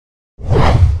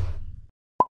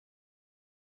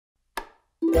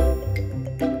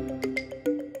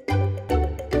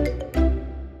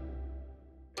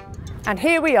And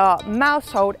here we are,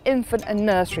 Mousehold Infant and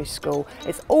Nursery School.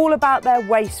 It's all about their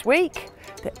Waste Week,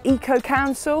 the Eco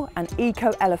Council and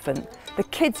Eco Elephant. The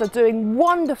kids are doing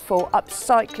wonderful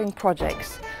upcycling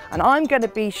projects and I'm going to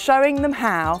be showing them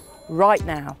how right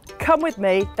now. Come with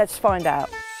me, let's find out.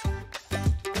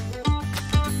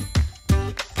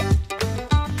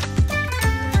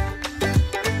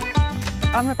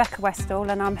 I'm Rebecca Westall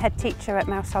and I'm head teacher at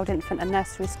Mousehold Infant and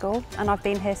Nursery School, and I've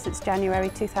been here since January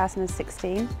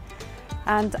 2016,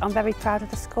 and I'm very proud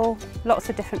of the school. Lots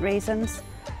of different reasons.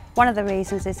 One of the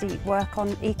reasons is the work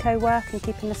on eco work and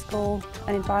keeping the school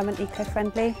and environment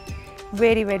eco-friendly.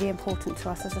 Really, really important to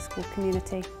us as a school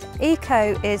community.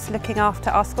 Eco is looking after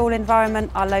our school environment,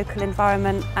 our local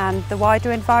environment and the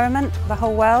wider environment, the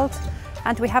whole world.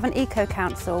 And we have an Eco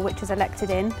Council which is elected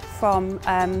in from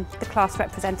the class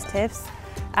representatives,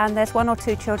 and there's 1 or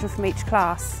 2 children from each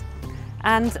class.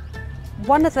 And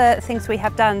one of the things we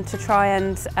have done to try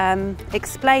and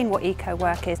explain what eco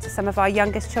work is to some of our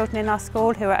youngest children in our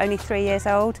school who are only 3 years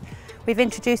old, we've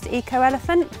introduced Eco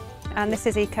Elephant, and this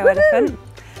is Eco Elephant.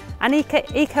 And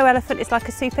Eco Elephant is like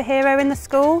a superhero in the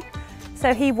school.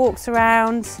 So he walks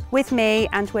around with me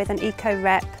and with an eco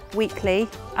rep weekly,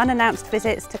 unannounced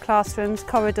visits to classrooms,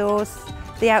 corridors,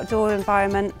 the outdoor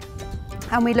environment,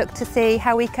 and we look to see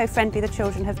how eco-friendly the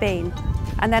children have been.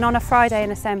 And then on a Friday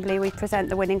in assembly we present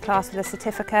the winning class with a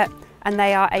certificate, and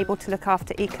they are able to look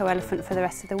after Eco Elephant for the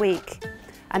rest of the week.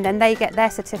 And then they get their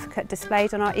certificate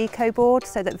displayed on our eco board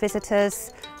so that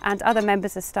visitors and other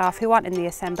members of staff who aren't in the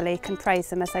assembly can praise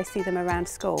them as they see them around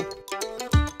school.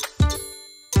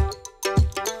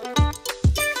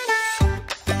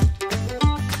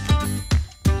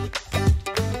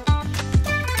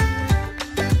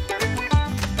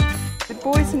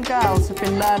 Boys and girls have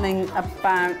been learning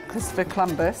about Christopher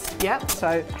Columbus. Yep.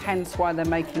 So hence why they're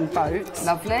making boats.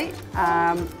 Lovely.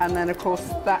 And then of course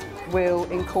that will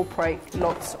incorporate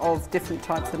lots of different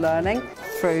types of learning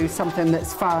through something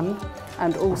that's fun,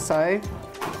 and also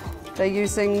they're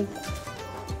using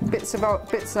bits and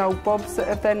old bobs that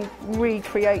have then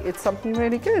recreated something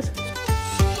really good.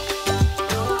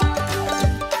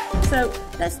 So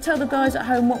let's tell the guys at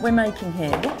home what we're making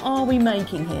here. What are we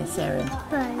making here, Sarah?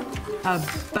 A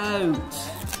boat.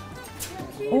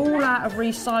 All out of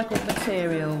recycled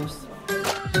materials.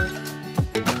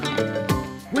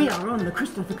 We are on the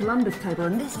Christopher Columbus table,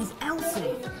 and this is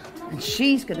Elsie. And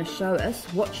she's going to show us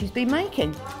what she's been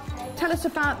making. Tell us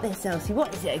about this, Elsie.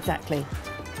 What is it exactly?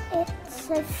 It's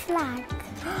a flag.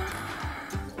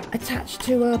 Attached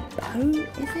to a boat,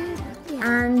 is it?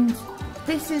 Yeah. And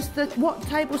this is the what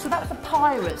table? So that's the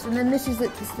pirates, and then this is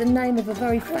the name of a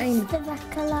very famous... Christopher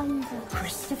Columbus.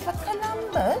 Christopher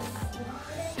Columbus?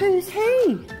 Who's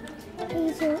he?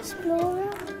 He's an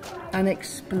explorer. An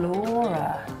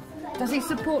explorer. Does he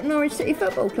support Norwich City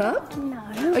Football Club?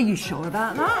 No. Are you sure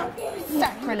about that?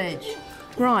 Sacrilege.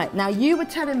 Right, now you were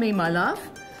telling me, my love,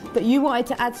 that you wanted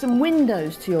to add some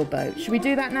windows to your boat. Should we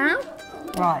do that now?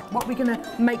 Right, what are we going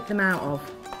to make them out of?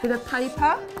 Bit of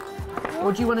paper?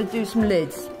 Or do you want to do some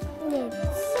lids? Lids.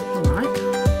 All right.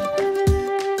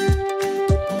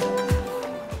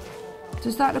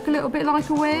 Does that look a little bit like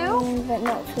a wheel? But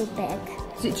not too big.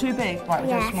 Is it too big? Right, we'll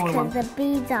do a Yes, smaller one. because the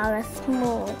beads are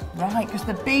small. Right, because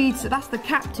the beads, that's the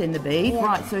captain, the bead. Yeah.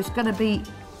 Right, so it's going to be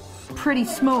pretty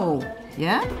small,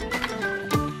 yeah?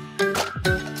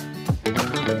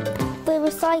 We're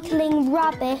recycling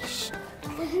rubbish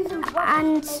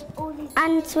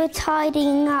and we're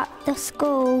tidying up the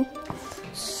school.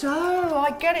 So,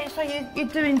 I get it. So you're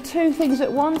doing 2 things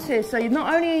at once here. So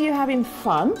not only are you having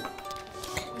fun,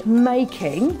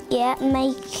 making... Yeah,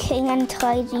 making and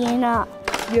tidying up.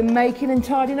 You're making and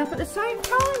tidying up at the same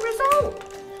time, result.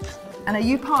 And are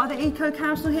you part of the Eco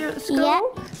Council here at the school? Yeah.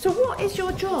 So what is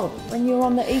your job when you're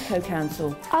on the Eco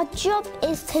Council? Our job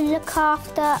is to look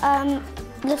after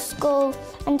the school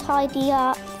and tidy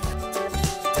up.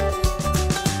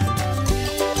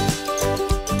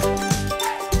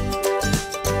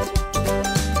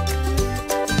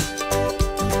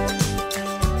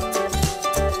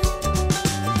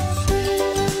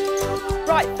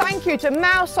 Right, thank you to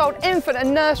Mousehold Infant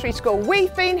and Nursery School.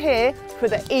 We've been here for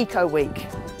the Eco Week.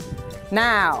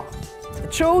 Now, the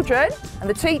children and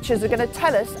the teachers are going to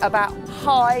tell us about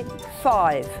high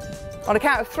five. On a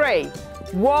count of 3.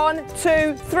 1,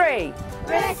 2, 3.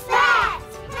 Respect!